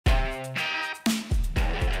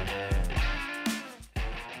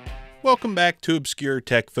Welcome back to Obscure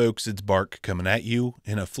Tech, folks. It's Bark coming at you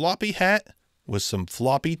in a floppy hat with some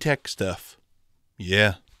floppy tech stuff.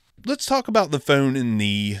 Yeah. Let's talk about the phone in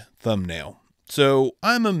the thumbnail. So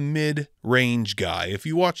I'm a mid-range guy. If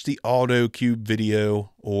you watch the AutoCube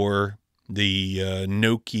video or the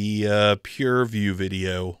Nokia PureView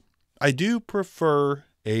video, I do prefer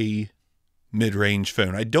a mid-range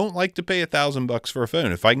phone. I don't like to pay $1,000 for a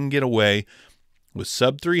phone. If I can get away with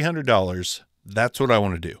sub $300, that's what I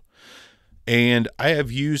want to do. And I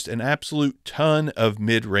have used an absolute ton of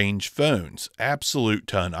mid-range phones. Absolute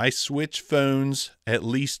ton. I switch phones at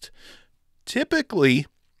least typically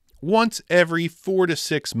once every 4 to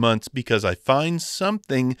 6 months because I find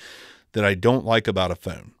something that I don't like about a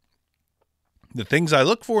phone. The things I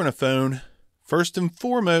look for in a phone, first and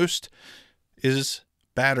foremost, is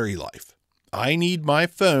battery life. I need my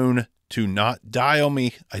phone to not die on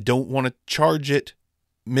me. I don't want to charge it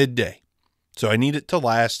midday. So I need it to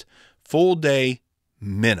last full day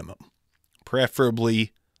minimum,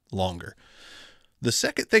 preferably longer. The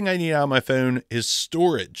second thing I need out of my phone is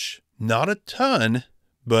storage. Not a ton,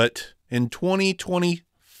 but in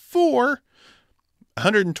 2024,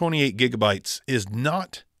 128 gigabytes is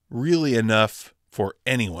not really enough for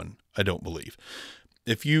anyone, I don't believe.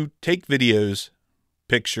 If you take videos,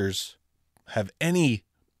 pictures, have any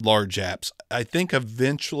large apps, I think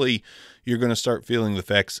eventually you're going to start feeling the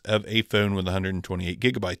effects of a phone with 128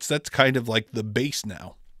 gigabytes. That's kind of like the base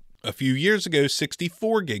now. A few years ago,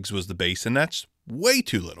 64 gigs was the base, and that's way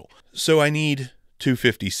too little. So I need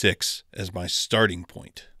 256 as my starting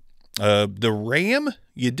point. The RAM,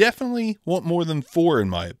 you definitely want more than 4 in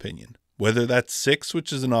my opinion. Whether that's 6,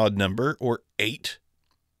 which is an odd number, or 8.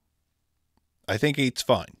 I think 8's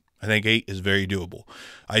fine. I think 8 is very doable.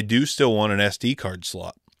 I do still want an SD card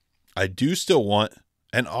slot. I do still want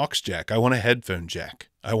an aux jack. I want a headphone jack.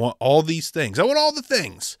 I want all these things. I want all the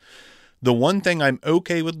things. The one thing I'm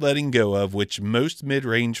okay with letting go of, which most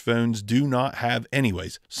mid-range phones do not have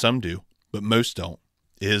anyways, some do, but most don't,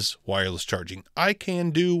 is wireless charging. I can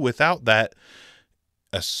do without that,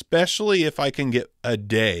 especially if I can get a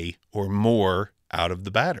day or more out of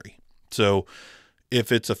the battery. So if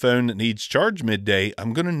it's a phone that needs charge midday,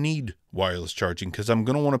 I'm going to need wireless charging because I'm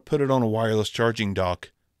going to want to put it on a wireless charging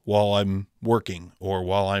dock while I'm working or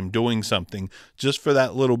while I'm doing something, just for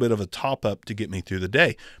that little bit of a top up to get me through the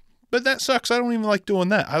day. But that sucks. I don't even like doing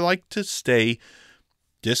that. I like to stay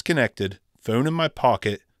disconnected, phone in my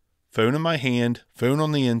pocket, phone in my hand, phone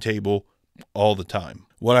on the end table all the time.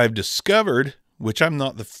 What I've discovered, which I'm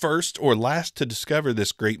not the first or last to discover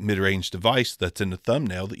this great mid-range device that's in the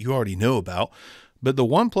thumbnail that you already know about, but the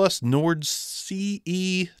OnePlus Nord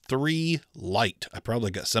CE3 Lite. I probably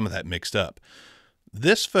got some of that mixed up.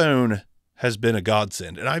 This phone has been a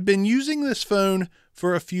godsend, and I've been using this phone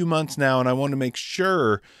for a few months now, and I want to make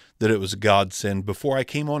sure that it was a godsend before I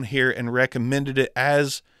came on here and recommended it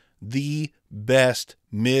as the best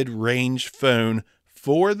mid-range phone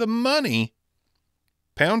for the money.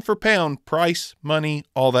 Pound for pound, price, money,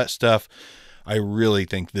 all that stuff. I really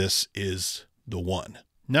think this is the one.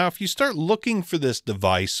 Now, if you start looking for this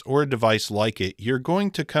device or a device like it, you're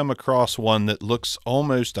going to come across one that looks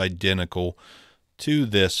almost identical to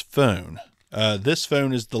this phone. This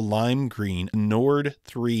phone is the lime green Nord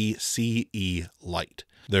 3 CE Lite.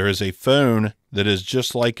 There is a phone that is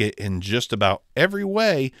just like it in just about every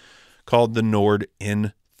way called the Nord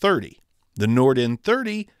N30. The Nord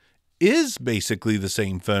N30 is basically the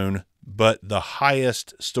same phone, but the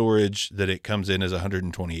highest storage that it comes in is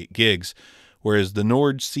 128 gigs, whereas the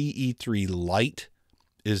Nord CE3 Lite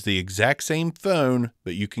is the exact same phone,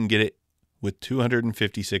 but you can get it with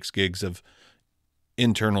 256 gigs of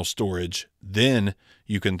internal storage. Then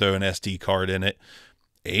you can throw an SD card in it,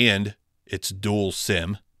 and it's dual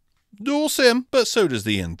SIM, but so does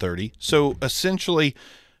the N30. So essentially,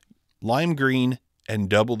 lime green and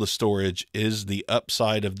double the storage is the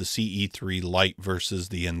upside of the CE3 Lite versus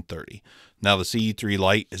the N30. Now, the CE3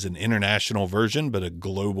 Lite is an international version, but a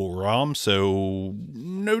global ROM, so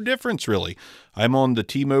no difference really. I'm on the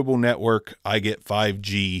T-Mobile network. I get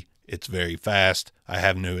 5G. It's very fast. I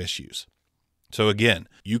have no issues. So again,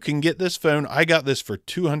 you can get this phone. I got this for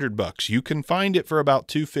 $200. You can find it for about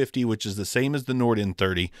 $250, which is the same as the Nord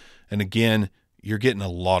N30. And again, you're getting a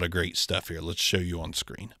lot of great stuff here. Let's show you on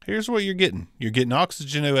screen. Here's what you're getting. You're getting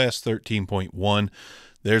Oxygen OS 13.1.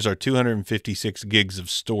 There's our 256 gigs of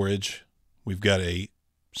storage. We've got a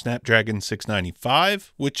Snapdragon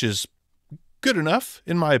 695, which is good enough,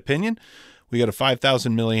 in my opinion. We got a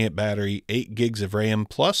 5,000 milliamp battery, 8 gigs of RAM,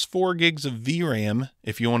 plus 4 gigs of VRAM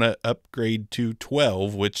if you want to upgrade to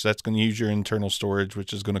 12, which that's going to use your internal storage,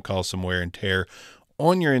 which is going to cause some wear and tear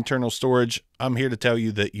on your internal storage, I'm here to tell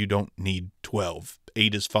you that you don't need 12.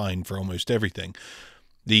 8 is fine for almost everything.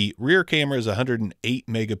 The rear camera is 108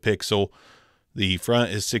 megapixel. The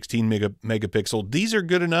front is 16 megapixel. These are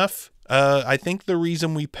good enough. I think the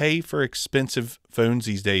reason we pay for expensive phones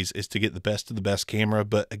these days is to get the best of the best camera.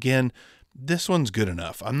 But again, this one's good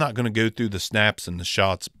enough. I'm not going to go through the snaps and the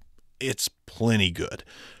shots. It's plenty good.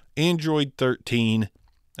 Android 13,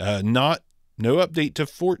 no update to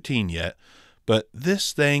 14 yet, but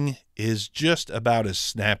this thing is just about as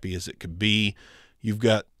snappy as it could be. You've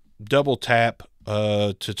got double tap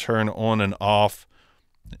to turn on and off.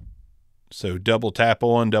 So double tap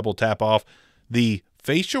on, double tap off. The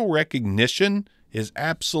facial recognition is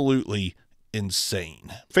absolutely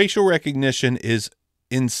insane. Facial recognition is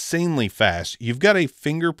insanely fast. You've got a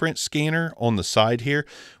fingerprint scanner on the side here,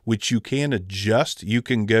 which you can adjust. You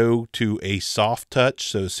can go to a soft touch,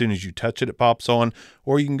 so as soon as you touch it, it pops on,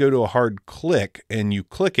 or you can go to a hard click and you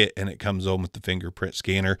click it and it comes on with the fingerprint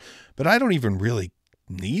scanner. But I don't even really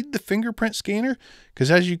need the fingerprint scanner,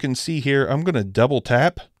 because as you can see here, I'm going to double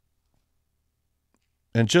tap,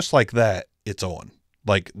 and just like that, it's on.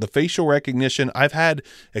 Like the facial recognition, I've had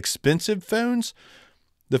expensive phones.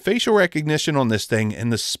 The facial recognition on this thing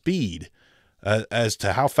and the speed as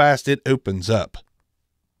to how fast it opens up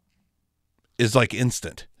is like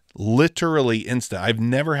instant, literally instant. I've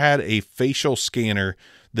never had a facial scanner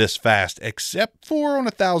this fast, except for on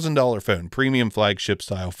a $1,000 phone, premium flagship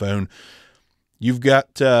style phone. You've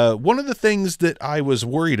got one of the things that I was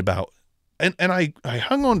worried about, and I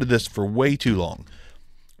hung on to this for way too long,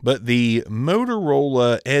 but the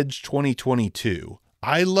Motorola Edge 2022,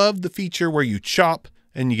 I love the feature where you chop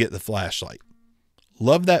and you get the flashlight.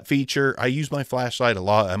 Love that feature. I use my flashlight a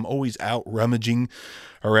lot. I'm always out rummaging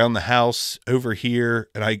around the house over here,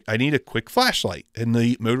 and I need a quick flashlight. And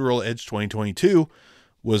the Motorola Edge 2022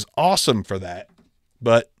 was awesome for that.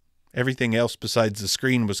 But everything else besides the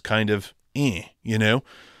screen was kind of you know.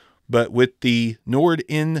 But with the Nord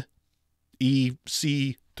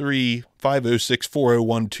NEC3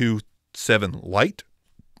 5064012 Lite,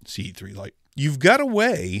 CE3 Lite, you've got a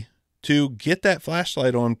way to get that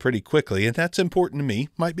flashlight on pretty quickly, and that's important to me.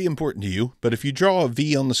 Might be important to you, but if you draw a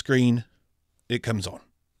V on the screen, it comes on.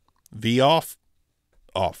 V off,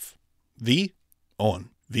 off. V on,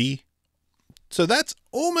 V. So that's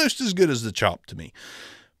almost as good as the chop to me.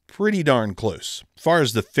 Pretty darn close. As far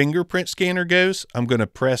as the fingerprint scanner goes, I'm going to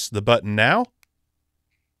press the button now,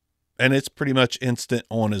 and it's pretty much instant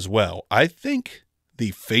on as well. I think the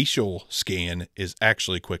facial scan is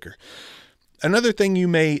actually quicker. Another thing you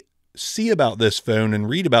may see about this phone and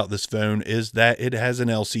read about this phone is that it has an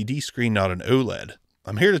LCD screen, not an OLED.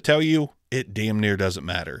 I'm here to tell you it damn near doesn't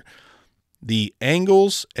matter. The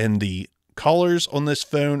angles and the colors on this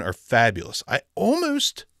phone are fabulous. I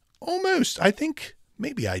think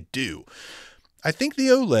maybe I do. I think the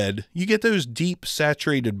OLED, you get those deep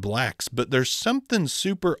saturated blacks, but there's something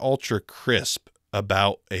super ultra crisp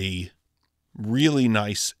about a really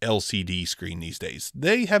nice LCD screen these days.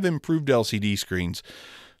 They have improved LCD screens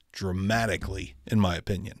dramatically, in my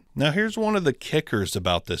opinion. Now, here's one of the kickers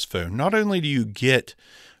about this phone. Not only do you get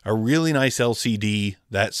a really nice LCD,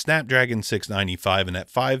 that Snapdragon 695 and that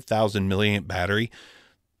 5,000 milliamp battery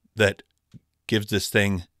that gives this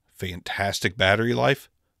thing fantastic battery life,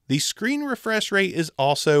 the screen refresh rate is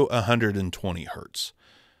also 120 hertz.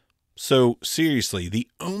 So seriously, the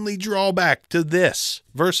only drawback to this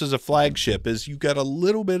versus a flagship is you've got a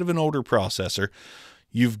little bit of an older processor.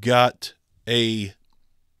 You've got a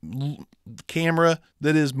camera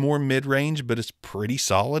that is more mid-range, but it's pretty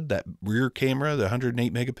solid. That rear camera, the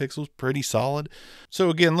 108 megapixels, pretty solid. So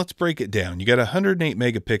again, let's break it down. You got a 108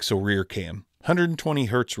 megapixel rear cam, 120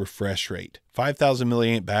 hertz refresh rate, 5,000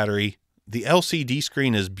 milliamp battery. The LCD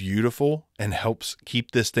screen is beautiful and helps keep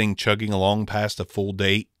this thing chugging along past a full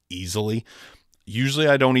day easily. Usually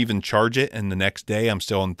I don't even charge it, and the next day I'm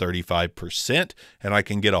still on 35%, and I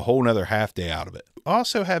can get a whole nother half day out of it. I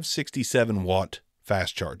also have 67 watt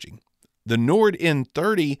fast charging. The Nord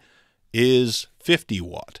N30 is 50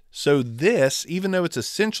 watt. So this, even though it's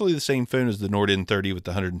essentially the same phone as the Nord N30 with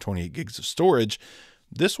the 128 gigs of storage,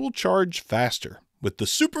 this will charge faster with the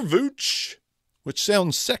Super Vooch, which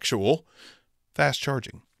sounds sexual, fast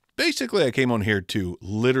charging. Basically, I came on here to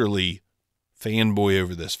literally fanboy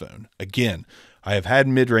over this phone. Again, I have had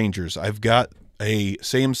mid-rangers. I've got a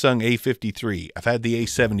Samsung A53. I've had the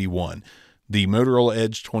A71. The Motorola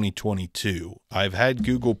Edge 2022. I've had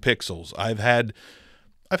Google Pixels. I've had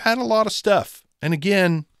a lot of stuff. And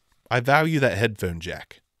again, I value that headphone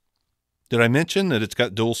jack. Did I mention that it's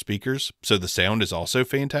got dual speakers? So the sound is also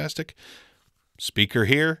fantastic. Speaker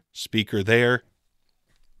here, speaker there.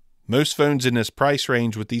 Most phones in this price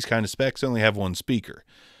range with these kind of specs only have one speaker.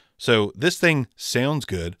 So this thing sounds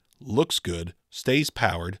good, looks good, stays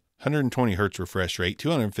powered, 120 hertz refresh rate,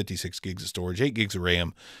 256 gigs of storage, 8 gigs of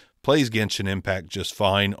RAM, plays Genshin Impact just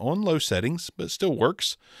fine on low settings, but still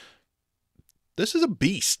works. This is a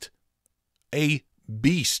beast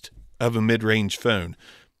of a mid-range phone.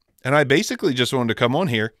 And I basically just wanted to come on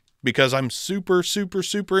here because I'm super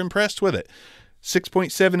impressed with it.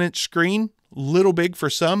 6.7-inch screen, little big for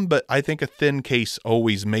some, but I think a thin case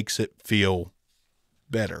always makes it feel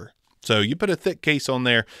better. So you put a thick case on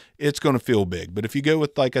there, it's going to feel big. But if you go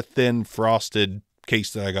with like a thin frosted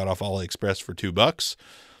case that I got off AliExpress for $2,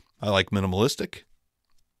 I like minimalistic.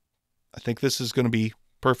 I think this is going to be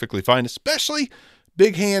perfectly fine, especially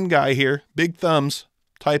big hand guy here, big thumbs,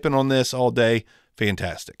 typing on this all day.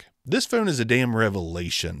 Fantastic. This phone is a damn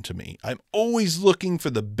revelation to me. I'm always looking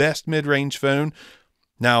for the best mid-range phone.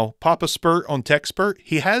 Now, Papa Spurt on TechSpurt,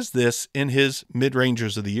 he has this in his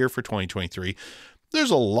mid-rangers of the year for 2023.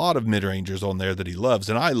 There's a lot of mid-rangers on there that he loves,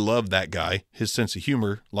 and I love that guy. His sense of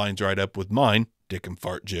humor lines right up with mine. Dick and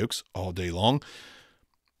fart jokes all day long.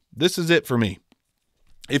 This is it for me.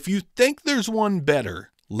 If you think there's one better,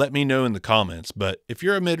 let me know in the comments. But if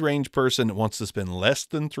you're a mid-range person that wants to spend less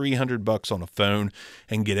than $300 on a phone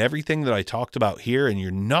and get everything that I talked about here, and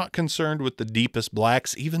you're not concerned with the deepest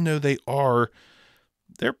blacks, even though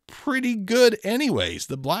they're pretty good anyways.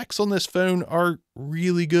 The blacks on this phone are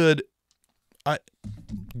really good.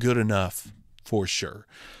 Good enough for sure.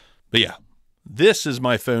 But yeah, this is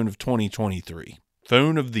my phone of 2023.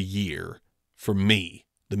 Phone of the year for me,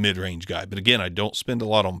 the mid-range guy. But again, I don't spend a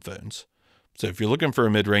lot on phones. So if you're looking for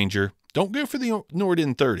a mid-ranger, don't go for the Nord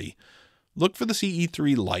N30. Look for the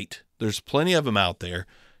CE3 Lite. There's plenty of them out there.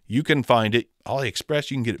 You can find it.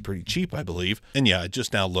 AliExpress, you can get it pretty cheap, I believe. And yeah, I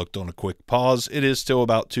just now looked on a quick pause. It is still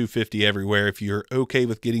about $250 everywhere. If you're okay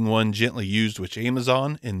with getting one gently used, which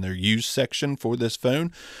Amazon in their used section for this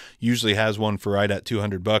phone usually has one for right at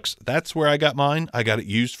 $200. That's where I got mine. I got it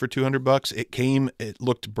used for $200. It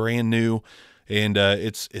looked brand new, and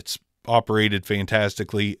it's operated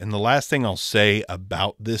fantastically. And the last thing I'll say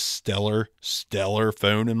about this stellar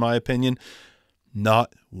phone, in my opinion,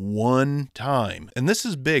 not one time, and this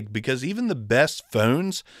is big because even the best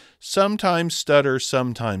phones sometimes stutter,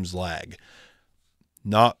 sometimes lag.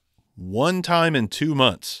 Not one time in 2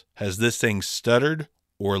 months has this thing stuttered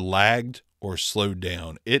or lagged or slowed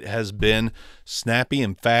down. It has been snappy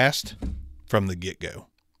and fast from the get-go.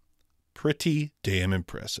 Pretty damn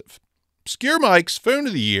impressive. Obscure Mike's phone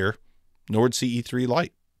of the year, Nord CE3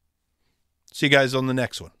 Lite. See you guys on the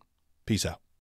next one. Peace out.